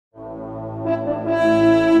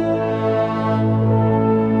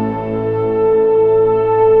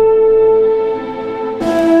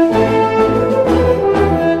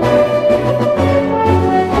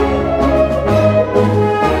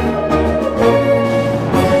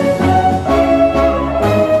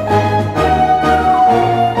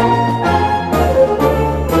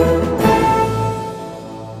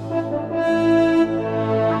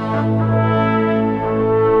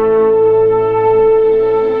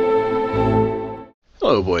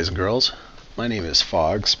Hello, boys and girls. My name is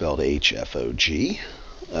Fog, spelled H-F-O-G.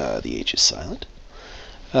 The H is silent.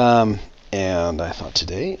 And I thought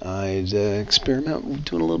today I'd experiment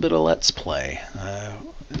doing a little bit of Let's Play.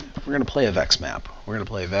 We're going to play a Vechz map. We're going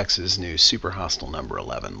to play Vechz's new super hostile number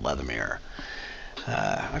 11, Lethamyr.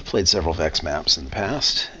 I've played several Vechz maps in the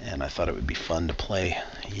past, and I thought it would be fun to play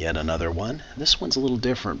yet another one. This one's a little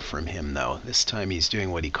different from him, though. This time he's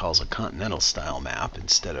doing what he calls a continental-style map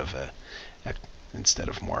instead of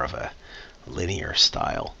more of a linear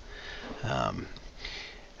style. I'm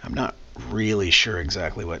not really sure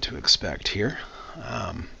exactly what to expect here,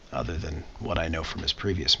 other than what I know from his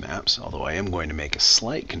previous maps, although I am going to make a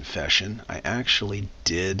slight confession. I actually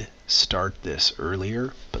did start this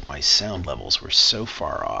earlier, but my sound levels were so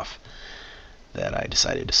far off that I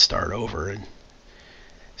decided to start over and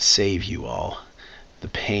save you all the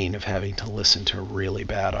pain of having to listen to really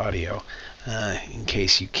bad audio. In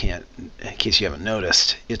case you haven't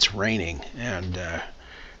noticed, it's raining, and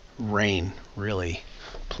rain really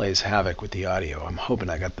plays havoc with the audio. I'm hoping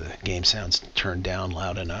I got the game sounds turned down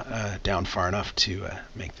down far enough to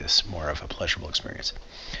make this more of a pleasurable experience.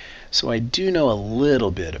 So I do know a little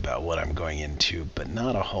bit about what I'm going into, but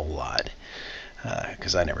not a whole lot,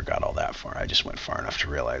 because I never got all that far. I just went far enough to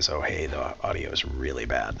realize, oh hey, the audio is really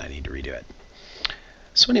bad and I need to redo it.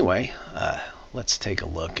 So anyway, let's take a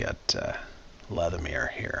look at Lethamyr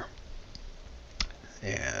here,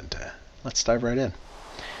 and let's dive right in.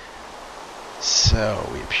 So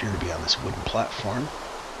we appear to be on this wooden platform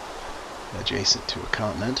adjacent to a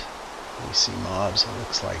continent. We see mobs. It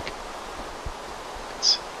looks like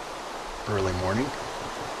it's early morning.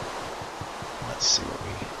 Let's see what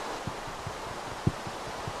we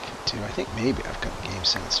can do. I think maybe I've got the game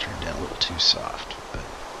sounds turned down a little too soft, but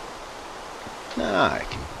nah, I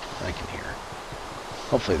can hear.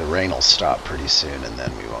 Hopefully the rain will stop pretty soon, and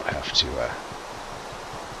then we won't have to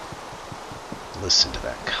listen to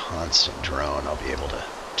that constant drone. I'll be able to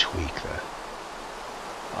tweak the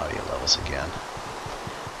audio levels again.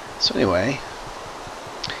 So anyway,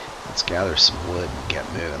 let's gather some wood and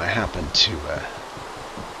get moving. I happen to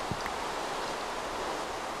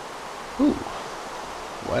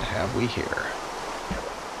what have we here?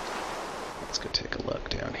 Let's go take a look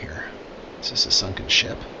down here. Is this a sunken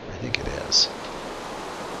ship? I think it is.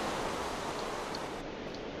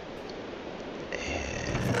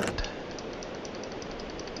 And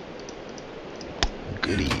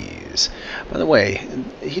goodies. By the way,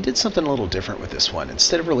 he did something a little different with this one.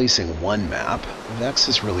 Instead of releasing one map, Vechz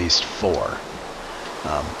has released 4.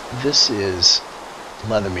 This is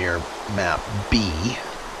Lethamyr map B.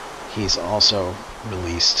 He's also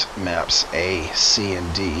released maps A, C,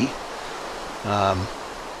 and D.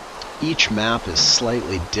 Each map is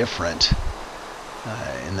slightly different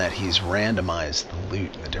in that he's randomized the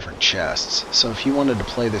loot in the different chests. So if you wanted to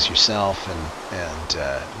play this yourself and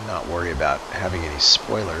not worry about having any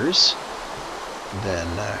spoilers, then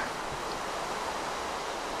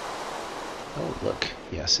oh look,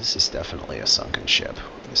 yes, this is definitely a sunken ship.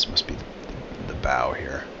 This must be the bow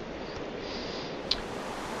here.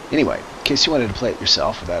 Anyway, in case you wanted to play it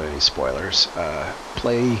yourself without any spoilers,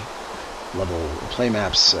 play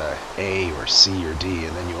maps A or C or D,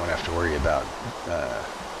 and then you won't have to worry about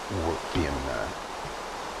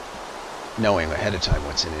knowing ahead of time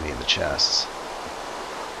what's in any of the chests.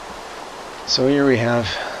 So here we have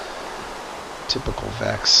typical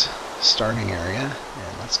Vechz starting area,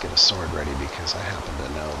 and let's get a sword ready because I happen to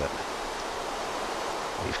know that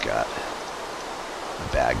we've got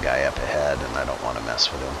a bad guy up ahead and I don't want to mess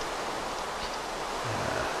with him.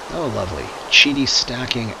 Oh, lovely. Cheaty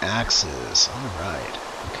stacking axes. Alright.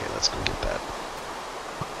 Okay, let's go get that.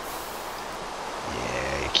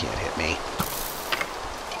 Yeah, you can't hit me.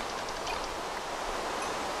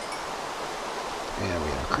 And we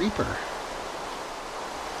have a creeper.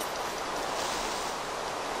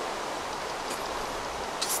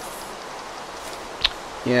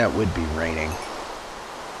 Yeah, it would be raining.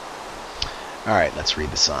 Alright, let's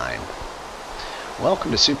read the sign.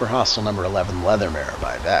 Welcome to Super Hostile number 11, Lethamyr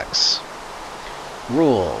by Vechz.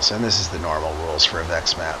 Rules, and this is the normal rules for a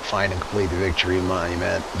Vechz map. Find and complete the victory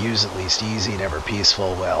monument. Use at least easy, never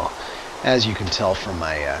peaceful. Well, as you can tell from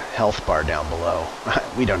my health bar down below,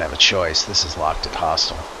 we don't have a choice. This is locked at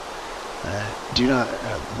hostile.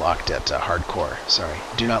 Locked at hardcore, sorry.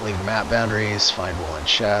 Do not leave the map boundaries. Find woolen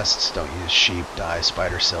chests. Don't use sheep, dye,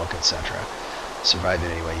 spider silk, etc. Survive in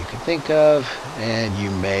any way you can think of, and you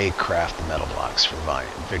may craft the metal blocks for the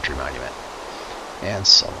victory monument, and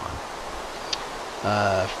so on.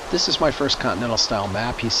 This is my first continental-style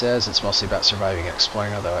map, he says. It's mostly about surviving and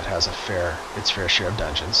exploring, although it has its fair share of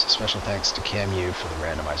dungeons. Special thanks to CamU for the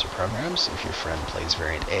randomizer programs. If your friend plays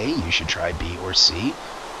variant A, you should try B or C,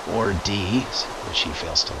 or D, which he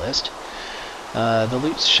fails to list. The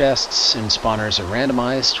loot chests and spawners are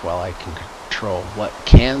randomized. While I can control what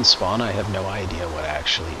can spawn, I have no idea what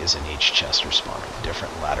actually is in each chest or spawner.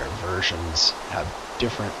 Different ladder versions have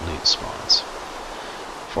different loot spawns.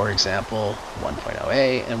 For example,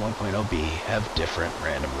 1.0A and 1.0B have different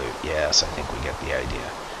random loot. Yes, I think we get the idea.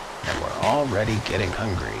 And we're already getting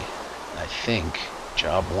hungry. I think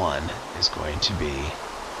job 1 is going to be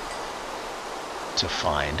to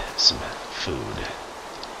find some food.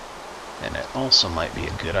 And it also might be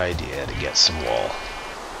a good idea to get some wool.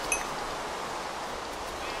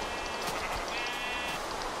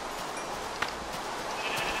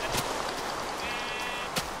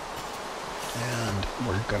 And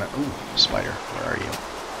we're gonna... Ooh, spider, where are you?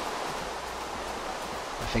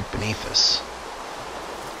 I think beneath us.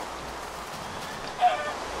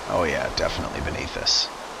 Oh yeah, definitely beneath us.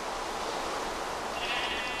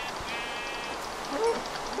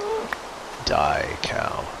 Die,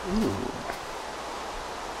 cow. Ooh.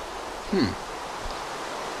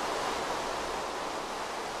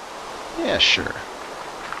 Yeah, sure.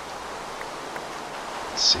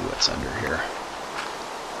 Let's see what's under here.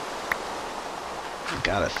 I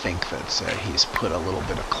gotta think that he's put a little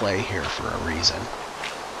bit of clay here for a reason.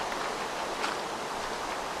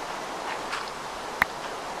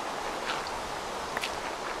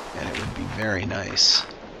 And it would be very nice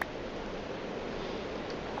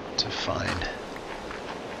to find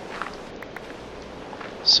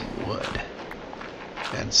some wood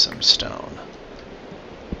and some stone.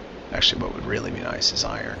 Actually, what would really be nice is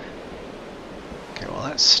iron. Okay, well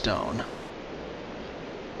that's stone.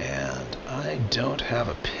 And I don't have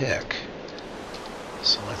a pick,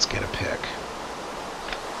 so let's get a pick.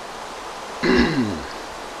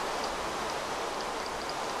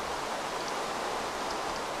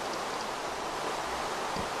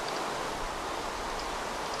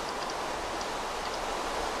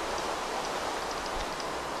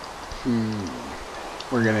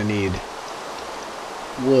 We're gonna need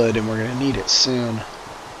wood, and we're gonna need it soon.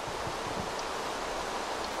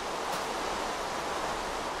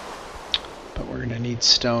 But we're gonna need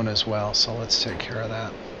stone as well, so let's take care of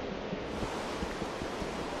that.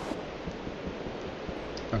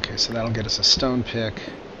 Okay, so that'll get us a stone pick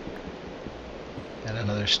and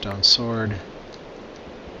another stone sword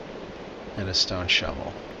and a stone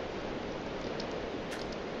shovel.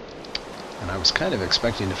 And I was kind of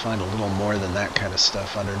expecting to find a little more than that kind of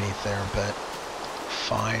stuff underneath there, but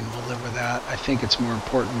fine, we'll live with that. I think it's more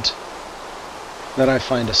important that I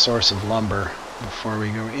find a source of lumber before we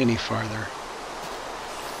go any farther.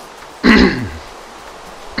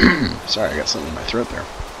 Sorry, I got something in my throat there.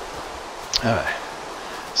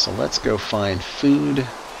 So let's go find food.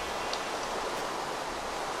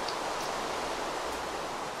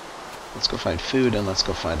 Let's go find food and let's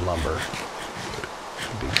go find lumber,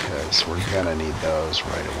 because we're gonna need those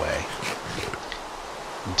right away.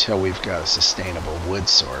 Until we've got a sustainable wood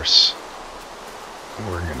source,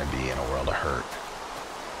 we're gonna be in a world of hurt.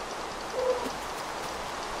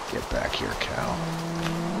 Get back here, cow.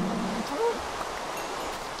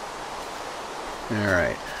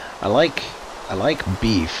 Alright. I like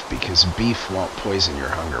beef because beef won't poison your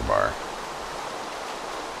hunger bar.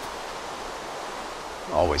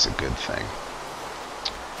 Always a good thing.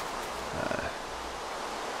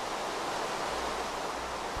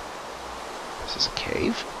 This is a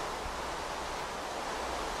cave?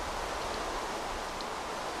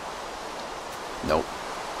 Nope.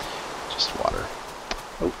 Just water.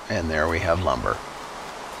 Oh, and there we have lumber.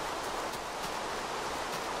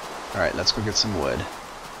 Alright, let's go get some wood.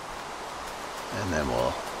 And then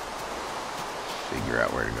we'll figure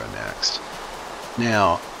out where to go next.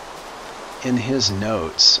 Now, in his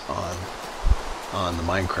notes on the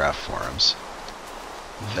Minecraft forums,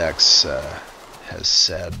 Vechz has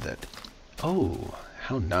said that, oh,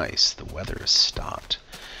 how nice, the weather has stopped.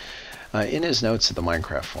 In his notes at the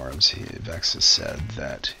Minecraft forums, Vechz has said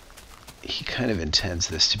that he kind of intends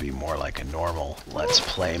this to be more like a normal Let's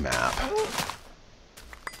Play map.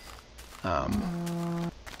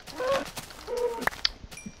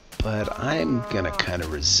 But I'm gonna kind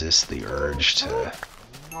of resist the urge to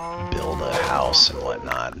build a house and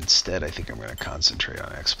whatnot. Instead, I think I'm gonna concentrate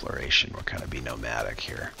on exploration. We'll kind of be nomadic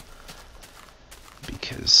here,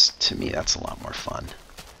 because to me that's a lot more fun.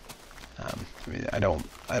 I mean, I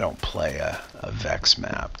don't play a Vechz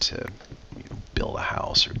map to build a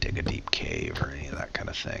house or dig a deep cave or any of that kind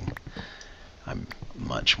of thing. I'm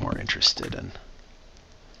much more interested in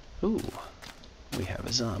Ooh, we have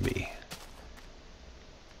a zombie.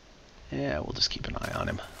 Yeah, we'll just keep an eye on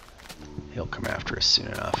him. He'll come after us soon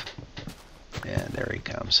enough. And there he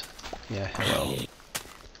comes. Yeah, hello.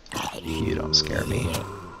 You don't scare me.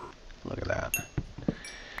 Look at that.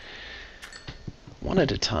 One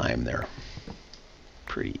at a time, they're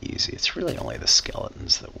pretty easy. It's really only the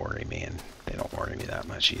skeletons that worry me, and they don't worry me that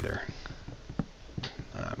much either.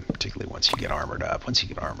 Particularly once you get armored up. Once you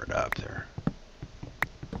get armored up, they're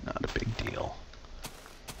not a big deal.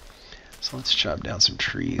 So let's chop down some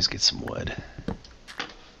trees, get some wood.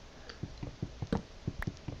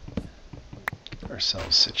 Get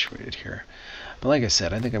ourselves situated here. But like I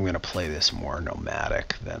said, I think I'm going to play this more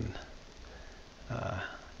nomadic than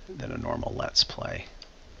a normal Let's Play.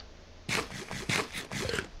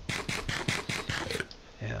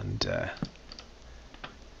 And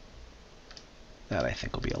that I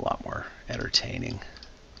think will be a lot more entertaining.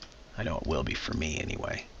 I know it will be for me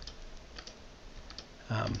anyway.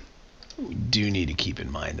 We do need to keep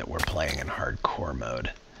in mind that we're playing in hardcore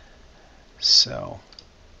mode, so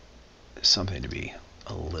something to be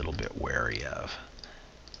a little bit wary of.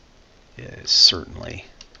 It is certainly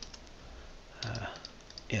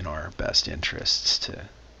in our best interests to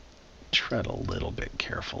tread a little bit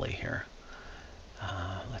carefully here.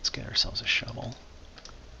 Let's get ourselves a shovel.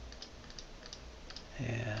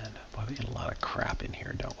 And, boy, we get a lot of crap in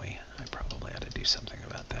here, don't we? I probably ought to do something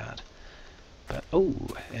about that. But, oh,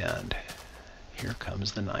 and here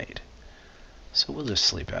comes the night. So we'll just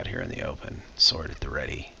sleep out here in the open, sword at the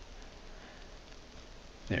ready.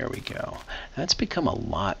 There we go. That's become a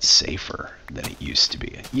lot safer than it used to be.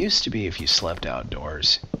 It used to be if you slept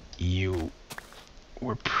outdoors, you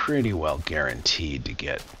were pretty well guaranteed to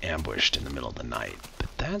get ambushed in the middle of the night.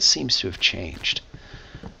 But that seems to have changed.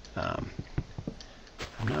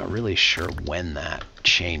 I'm not really sure when that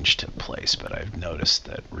change took place, but I've noticed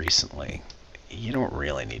that recently you don't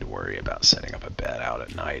really need to worry about setting up a bed out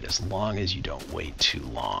at night as long as you don't wait too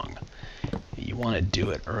long. You want to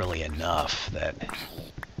do it early enough that...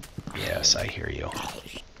 Yes, I hear you.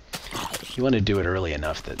 You want to do it early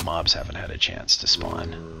enough that mobs haven't had a chance to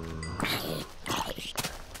spawn.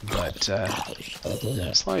 But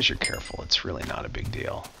as long as you're careful, it's really not a big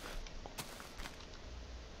deal.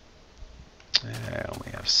 I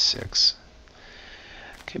only have 6.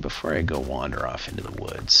 Okay, before I go wander off into the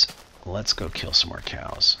woods, let's go kill some more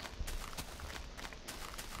cows.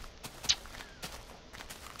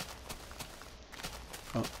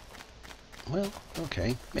 Oh, well,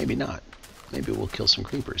 okay, maybe not. Maybe we'll kill some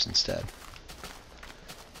creepers instead.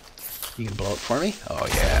 You can blow it for me? Oh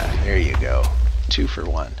yeah, there you go. 2 for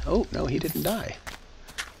 1. Oh, no, he didn't die.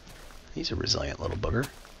 He's a resilient little booger.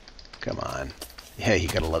 Come on. Yeah, you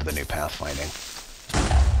gotta love the new pathfinding.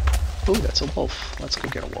 Ooh, that's a wolf. Let's go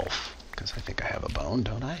get a wolf. Because I think I have a bone,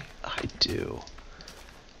 don't I? I do.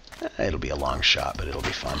 It'll be a long shot, but it'll be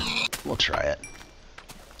fun. We'll try it.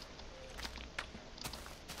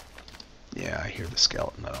 Yeah, I hear the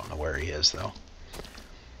skeleton. I don't know where he is, though.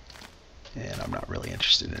 And I'm not really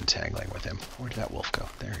interested in entangling with him. Where did that wolf go?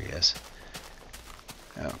 There he is.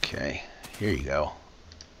 Okay, here you go.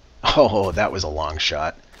 Oh, that was a long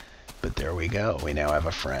shot. But there we go. We now have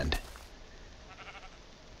a friend.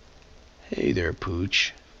 Hey there,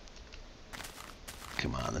 Pooch.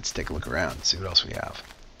 Come on, let's take a look around and see what else we have.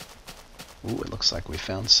 Ooh, it looks like we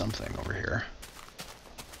found something over here.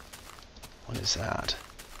 What is that?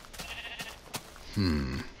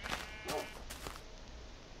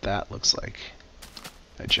 That looks like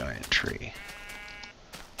a giant tree.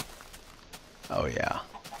 Oh yeah.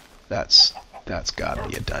 That's gotta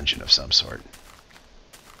be a dungeon of some sort.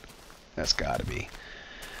 That's gotta be.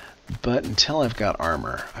 But until I've got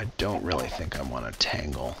armor, I don't really think I want to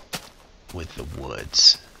tangle with the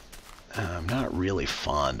woods. I'm not really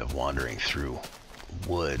fond of wandering through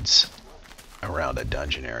woods around a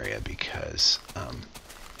dungeon area because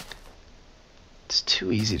it's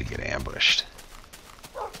too easy to get ambushed.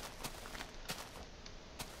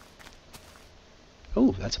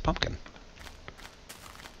 Oh, that's a pumpkin.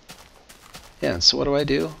 Yeah, and so what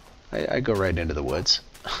do? I go right into the woods.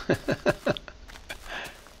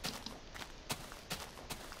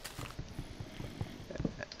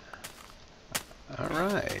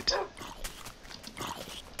 Alright.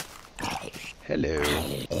 Hello.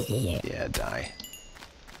 Yeah, die.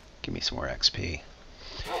 Give me some more XP.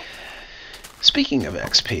 Speaking of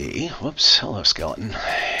XP, whoops, hello skeleton.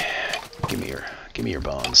 Give me your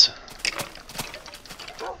bones.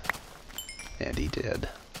 And he did.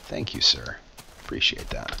 Thank you, sir. Appreciate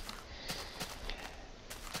that.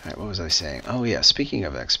 Alright, what was I saying? Oh yeah, speaking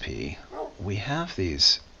of XP, we have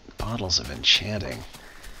these bottles of enchanting.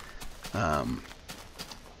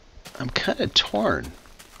 I'm kind of torn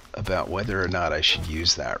about whether or not I should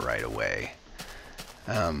use that right away.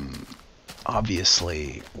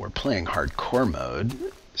 Obviously, we're playing hardcore mode,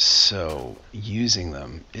 so using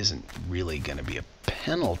them isn't really going to be a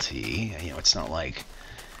penalty. You know, it's not like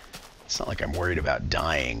I'm worried about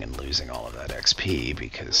dying and losing all of that XP,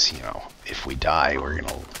 because, you know, if we die, we're going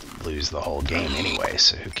to lose the whole game anyway,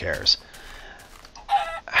 so who cares?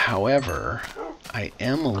 However, I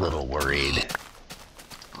am a little worried.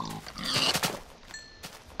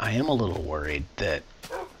 That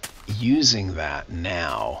using that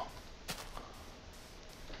now...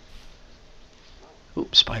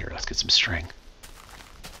 Oops, spider, let's get some string.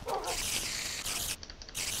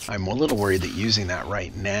 I'm a little worried that using that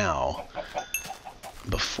right now,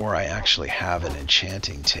 before I actually have an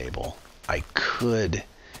enchanting table, I could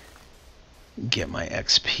get my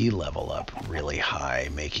XP level up really high,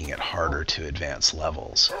 making it harder to advance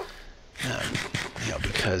levels. You know,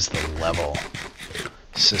 because the level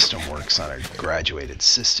system works on a graduated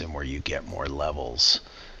system where you get more levels.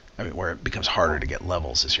 I mean, where it becomes harder to get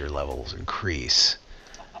levels as your levels increase.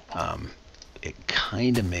 It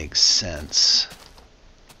kind of makes sense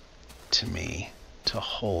to me to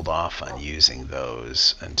hold off on using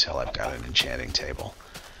those until I've got an enchanting table,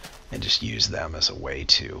 and just use them as a way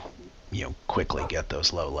to, you know, quickly get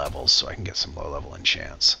those low levels so I can get some low level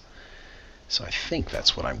enchants. So I think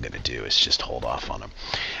that's what I'm going to do, is just hold off on them.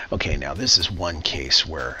 Okay, now this is one case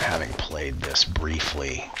where having played this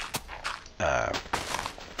briefly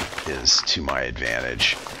is to my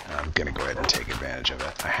advantage. I'm going to go ahead and take advantage of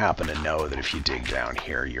it. I happen to know that if you dig down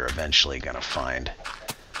here, you're eventually going to find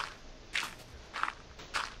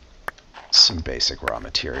some basic raw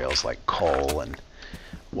materials like coal and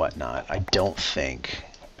whatnot. I don't think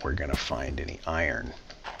we're going to find any iron,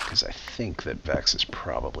 because I think that Vechz is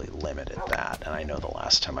probably limited that. And I know the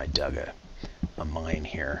last time I dug a mine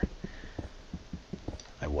here,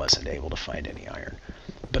 I wasn't able to find any iron.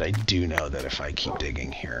 But I do know that if I keep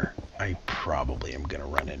digging here, I probably am going to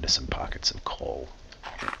run into some pockets of coal.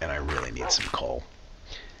 And I really need some coal.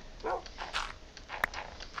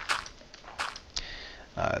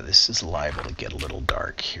 This is liable to get a little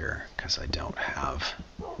dark here, because I don't have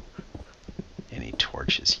any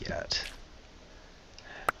torches yet.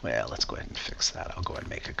 Well, let's go ahead and fix that. I'll go ahead and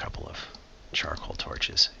make a couple of charcoal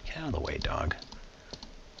torches. Get out of the way, dog.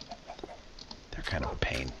 They're kind of a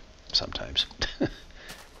pain sometimes.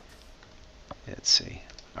 Let's see.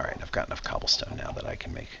 Alright, I've got enough cobblestone now that I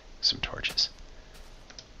can make some torches.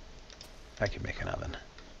 I can make an oven.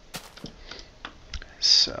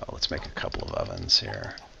 So, let's make a couple of ovens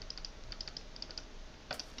here.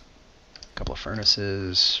 A couple of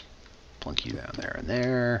furnaces. Plunk you down there and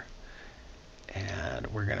there. And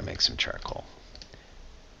we're going to make some charcoal.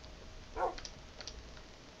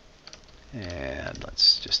 And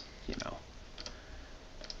let's just, you know,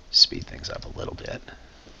 speed things up a little bit.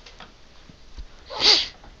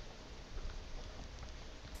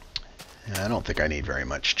 And I don't think I need very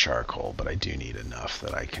much charcoal, but I do need enough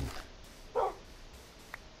that I can...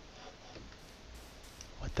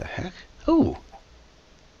 What the heck? Oh!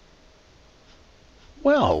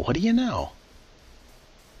 Well, what do you know?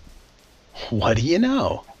 What do you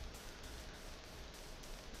know?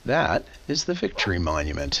 That is the Victory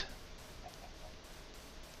Monument.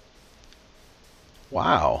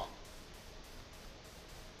 Wow.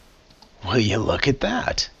 Will you look at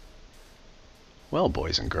that? Well,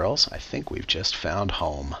 boys and girls, I think we've just found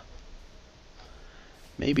home.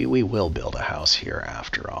 Maybe we will build a house here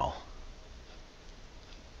after all.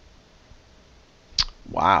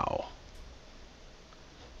 Wow.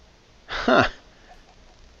 Huh.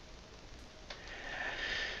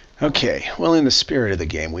 Okay, well, in the spirit of the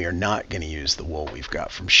game, we are not going to use the wool we've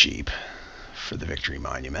got from sheep for the Victory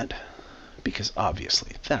Monument, because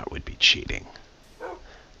obviously that would be cheating.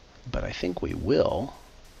 But I think we will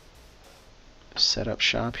set up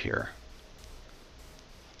shop here.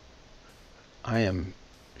 I am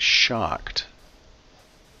shocked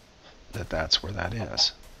that that's where that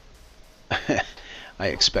is. I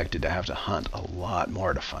expected to have to hunt a lot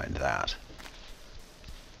more to find that.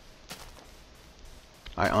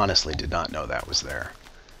 I honestly did not know that was there.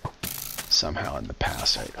 Somehow in the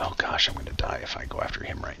past, oh gosh, I'm going to die if I go after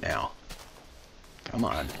him right now. Come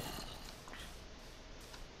on.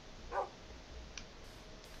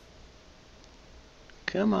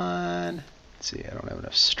 Come on. Let's see, I don't have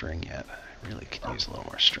enough string yet. I really could use a little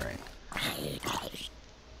more string.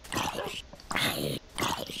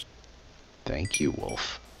 Thank you,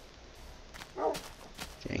 wolf.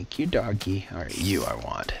 Thank you, doggy. Alright, you I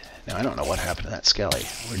want. Now, I don't know what happened to that skelly.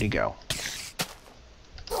 Where'd he go?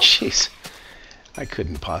 Jeez. I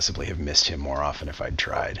couldn't possibly have missed him more often if I'd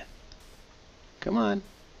tried. Come on.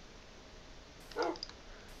 Alright,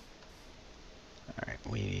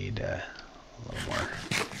 we need a little more.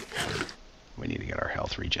 We need to get our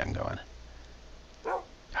health regen going.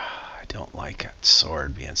 I don't like that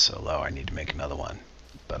sword being so low. I need to make another one.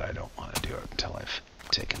 But I don't want to do it until I've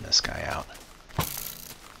taken this guy out.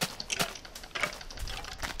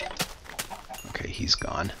 Okay, he's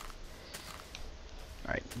gone.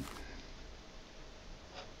 Alright.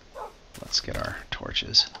 Let's get our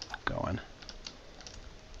torches going.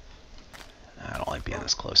 I don't like being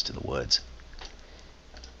this close to the woods.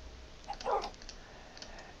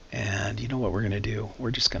 And you know what we're going to do?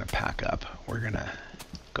 We're just going to pack up. We're going to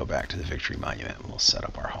go back to the Victory Monument and we'll set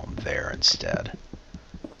up our home there instead.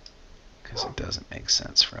 Because it doesn't make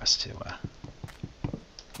sense for us to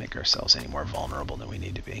make ourselves any more vulnerable than we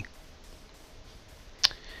need to be.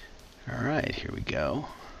 Alright, here we go.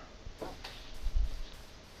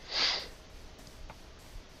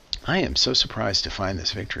 I am so surprised to find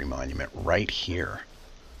this Victory Monument right here.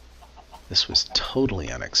 This was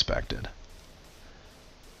totally unexpected.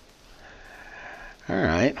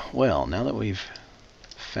 Alright, well, now that we've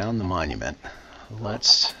found the monument,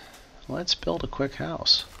 let's build a quick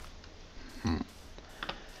house.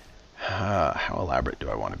 How elaborate do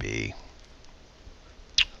I want to be?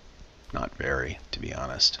 Not very, to be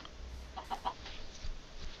honest.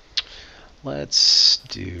 Let's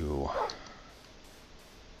do...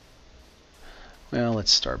 Well,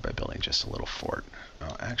 let's start by building just a little fort.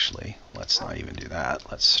 Oh, actually, let's not even do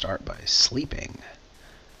that. Let's start by sleeping,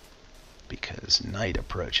 because night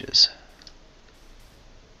approaches.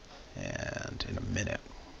 And in a minute,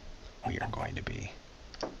 we are going to be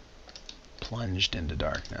plunged into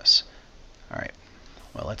darkness. Alright,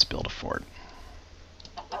 well, let's build a fort.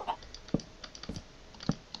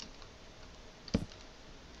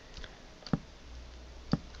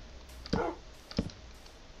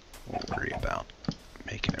 We'll worry about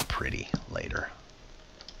making it pretty later.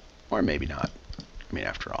 Or maybe not. I mean,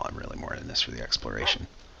 after all, I'm really more in this for the exploration.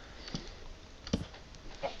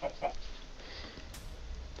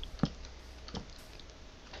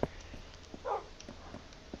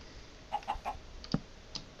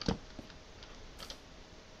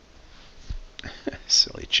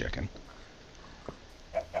 Silly chicken.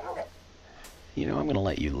 You know, I'm going to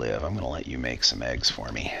let you live. I'm going to let you make some eggs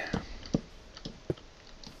for me.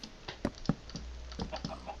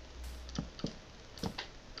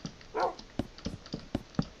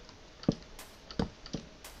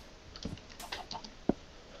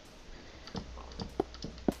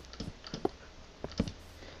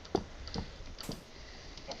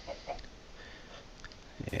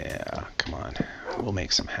 Yeah, come on. We'll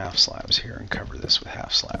make some half slabs here and cover this with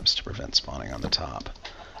half slabs to prevent spawning on the top.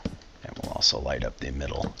 And we'll also light up the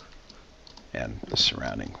middle and the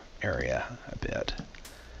surrounding area a bit.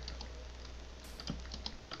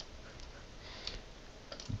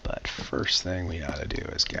 But first thing we ought to do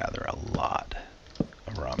is gather a lot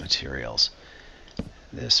of raw materials.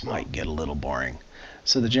 This might get a little boring.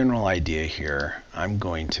 So the general idea here, I'm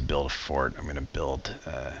going to build a fort. I'm going to build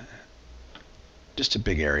just a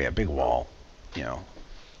big area, a big wall, you know,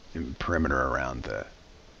 perimeter around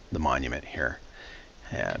the monument here.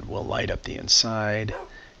 And we'll light up the inside.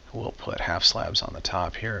 We'll put half slabs on the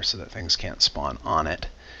top here so that things can't spawn on it.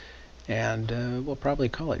 And we'll probably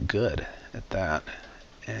call it good at that.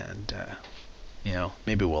 And, you know,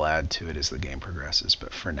 maybe we'll add to it as the game progresses,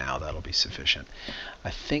 but for now that'll be sufficient.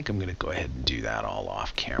 I think I'm going to go ahead and do that all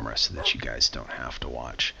off camera so that you guys don't have to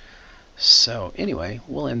watch. So anyway,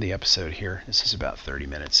 we'll end the episode here. This is about 30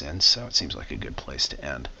 minutes in, so it seems like a good place to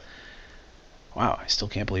end. Wow, I still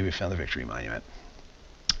can't believe we found the Victory Monument.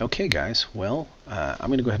 Okay guys, well, I'm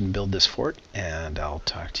going to go ahead and build this fort, and I'll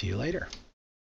talk to you later.